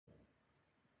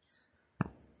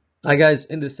Hi guys,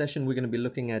 in this session we're going to be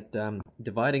looking at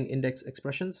dividing index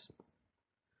expressions.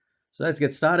 So let's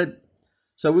get started.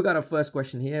 So we've got our first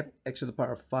question here, x to the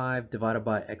power of 5 divided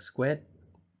by x squared.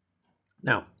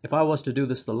 Now, if I was to do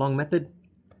this the long method,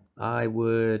 I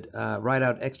would write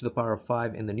out x to the power of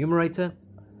 5 in the numerator,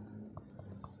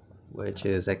 which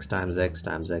is x times x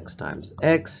times x times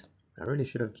x. I really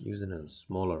should have used a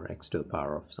smaller x to the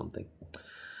power of something.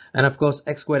 And of course,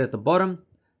 x squared at the bottom,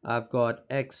 I've got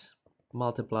x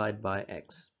multiplied by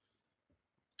x.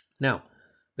 Now,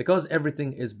 because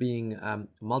everything is being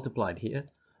multiplied here,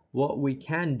 what we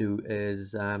can do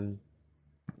is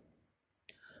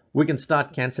we can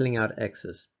start canceling out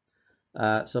x's.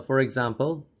 So for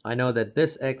example, I know that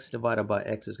this x divided by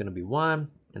x is going to be 1,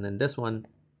 and then this one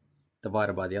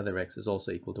divided by the other x is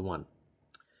also equal to 1.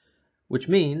 Which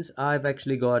means I've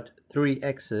actually got 3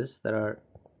 x's that are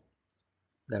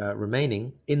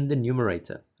remaining in the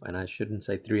numerator. And I shouldn't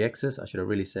say 3 x's, I should have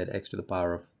really said x to the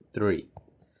power of 3.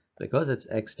 Because it's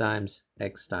x times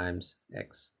x times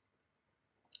x.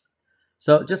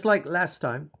 So just like last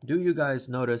time, do you guys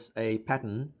notice a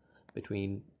pattern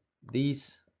between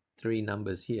these three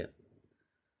numbers here?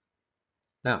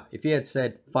 Now, if you had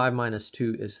said 5 minus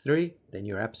 2 is 3, then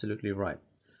you're absolutely right.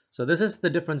 So this is the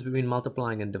difference between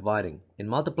multiplying and dividing. In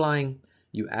multiplying,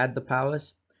 you add the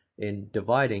powers. In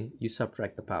dividing, you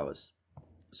subtract the powers.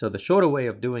 So the shorter way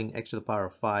of doing x to the power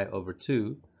of 5 over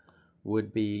 2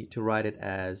 would be to write it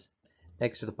as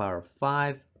x to the power of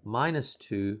 5 minus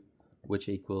 2, which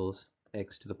equals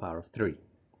x to the power of 3.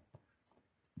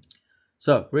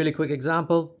 So really quick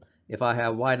example, if I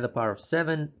have y to the power of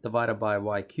 7 divided by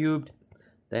y cubed,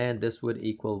 then this would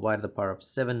equal y to the power of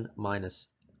 7 minus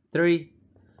 3,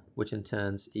 which in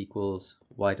turn equals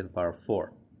y to the power of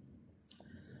 4.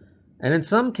 And in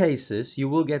some cases, you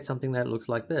will get something that looks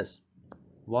like this,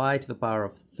 y to the power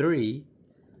of 3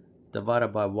 divided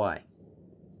by y.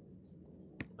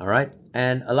 All right,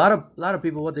 and a lot of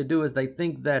people, what they do is they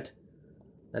think that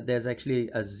there's actually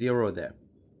a 0 there.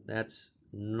 That's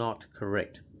not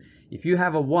correct. If you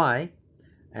have a y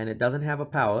and it doesn't have a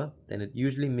power, then it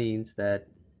usually means that,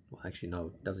 well, actually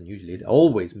no, it doesn't usually, it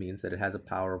always means that it has a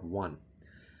power of 1.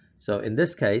 So in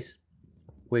this case,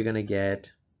 we're going to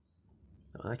get,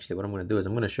 actually what I'm going to do is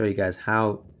I'm going to show you guys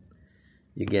how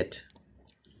you get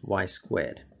y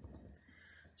squared.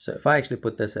 So if I actually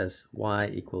put this as y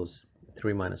equals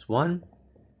 3 minus 1,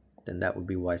 then that would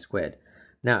be y squared.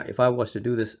 Now, if I was to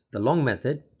do this the long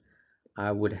method,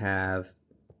 I would have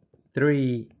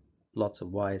 3 lots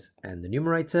of y's in the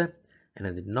numerator, and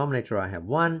in the denominator I have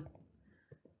 1,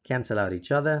 cancel out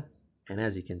each other, and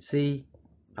as you can see,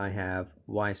 I have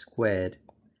y squared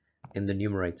in the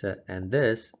numerator, and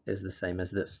this is the same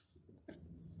as this.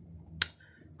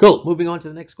 Cool, moving on to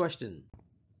the next question,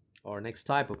 or next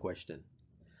type of question.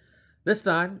 This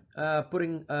time,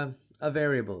 putting a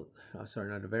variable,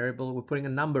 sorry, not a variable, we're putting a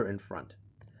number in front.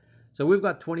 So we've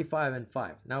got 25 and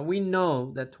 5. Now we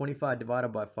know that 25 divided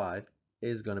by 5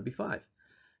 is going to be 5.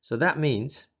 So that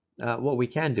means what we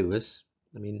can do is,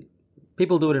 I mean,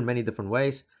 people do it in many different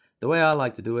ways. The way I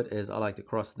like to do it is I like to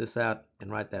cross this out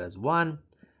and write that as 1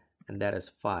 and that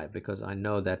as 5, because I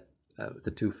know that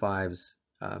the two 5s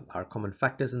are common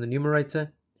factors in the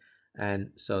numerator, and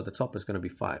so the top is going to be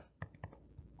 5.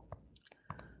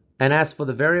 And as for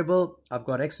the variable, I've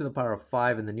got x to the power of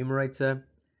 5 in the numerator,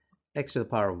 x to the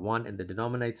power of 1 in the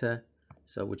denominator,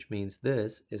 so which means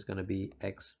this is going to be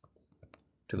x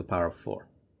to the power of 4.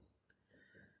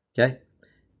 Okay,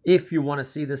 if you want to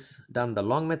see this done the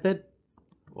long method,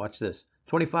 watch this.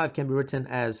 25 can be written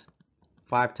as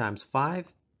 5 times 5,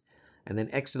 and then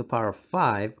x to the power of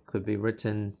 5 could be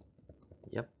written,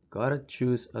 yep, gotta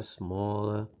choose a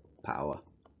smaller power.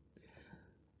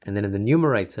 And then in the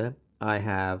numerator, I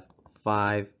have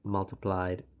 5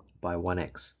 multiplied by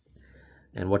 1x.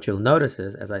 And what you'll notice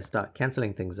is, as I start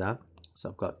canceling things out, so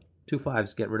I've got 2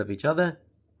 5s get rid of each other,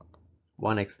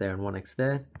 1x there and 1x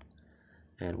there.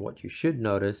 And what you should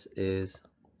notice is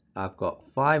I've got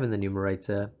 5 in the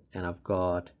numerator, and I've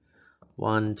got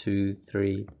 1, 2,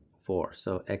 3, 4.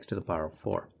 So x to the power of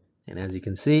 4. And as you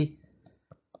can see,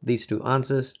 these two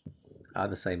answers are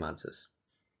the same answers.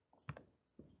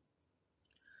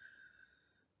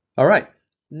 All right,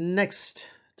 next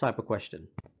type of question.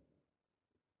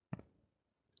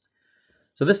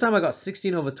 So this time I got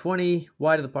 16 over 20,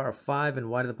 y to the power of 5 and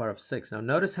y to the power of 6. Now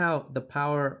notice how the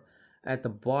power at the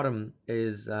bottom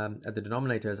is, at the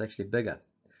denominator is actually bigger.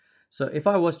 So if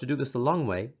I was to do this the long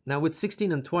way, now with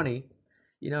 16 and 20,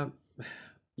 you know,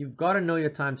 you've got to know your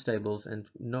times tables and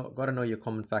got to know your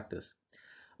common factors.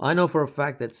 I know for a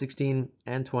fact that 16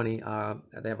 and 20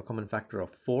 they have a common factor of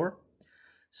 4.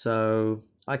 So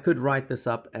I could write this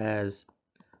up as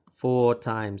 4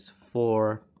 times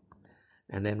 4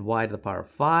 and then y to the power of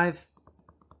 5.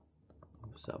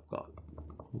 So I've got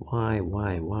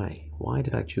why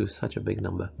did I choose such a big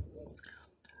number?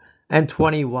 And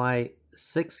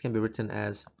 20y6 can be written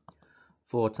as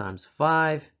 4 times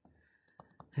 5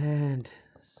 and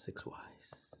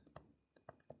 6y's.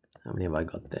 How many have I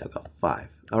got there? I've got 5.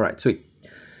 All right, sweet.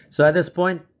 So at this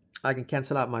point, I can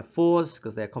cancel out my 4's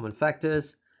because they're common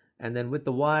factors. And then with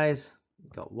the y's,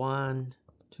 I've got 1,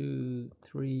 2,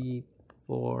 3,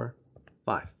 4,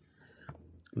 5.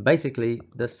 Basically,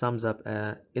 this sums up,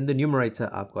 in the numerator,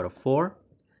 I've got a 4.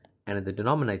 And in the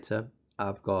denominator,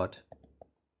 I've got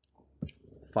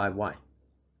 5y.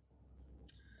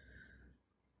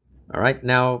 All right,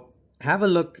 now have a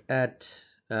look at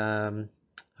how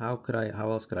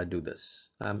else could I do this?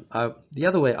 The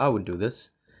other way I would do this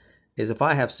is if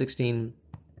I have 16y5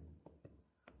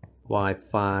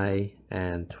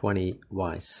 and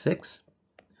 20y6,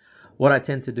 what I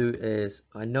tend to do is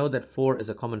I know that 4 is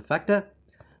a common factor,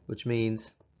 which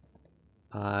means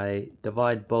I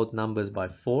divide both numbers by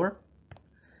 4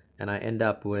 and I end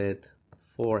up with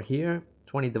 4 here.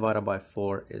 20 divided by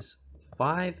 4 is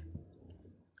 5,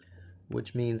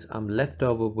 which means I'm left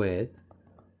over with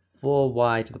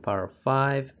 4y to the power of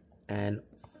 5 and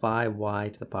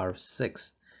 5y to the power of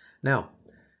 6. Now,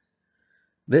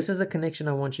 this is the connection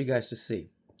I want you guys to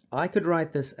see. I could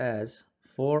write this as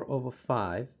 4 over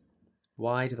 5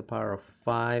 y to the power of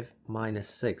 5 minus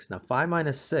 6. Now 5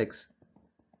 minus 6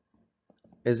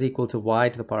 is equal to y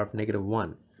to the power of negative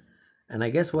 1. And I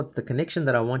guess what the connection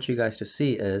that I want you guys to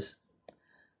see is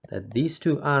that these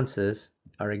two answers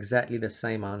are exactly the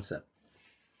same answer.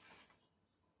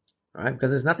 All right, because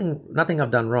there's nothing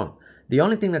I've done wrong. The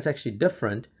only thing that's actually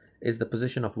different is the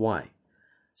position of y.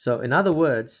 So in other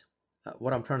words,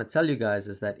 what I'm trying to tell you guys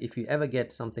is that if you ever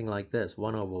get something like this,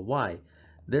 1 over y,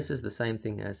 this is the same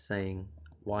thing as saying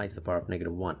y to the power of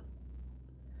negative 1.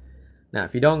 Now,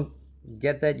 if you don't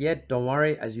get that yet, don't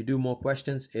worry. As you do more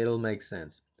questions, it'll make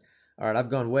sense. All right,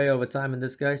 I've gone way over time in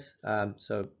this, guys.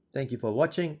 So thank you for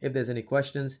watching. If there's any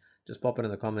questions, just pop it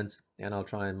in the comments, and I'll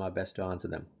try my best to answer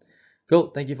them.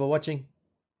 Cool. Thank you for watching.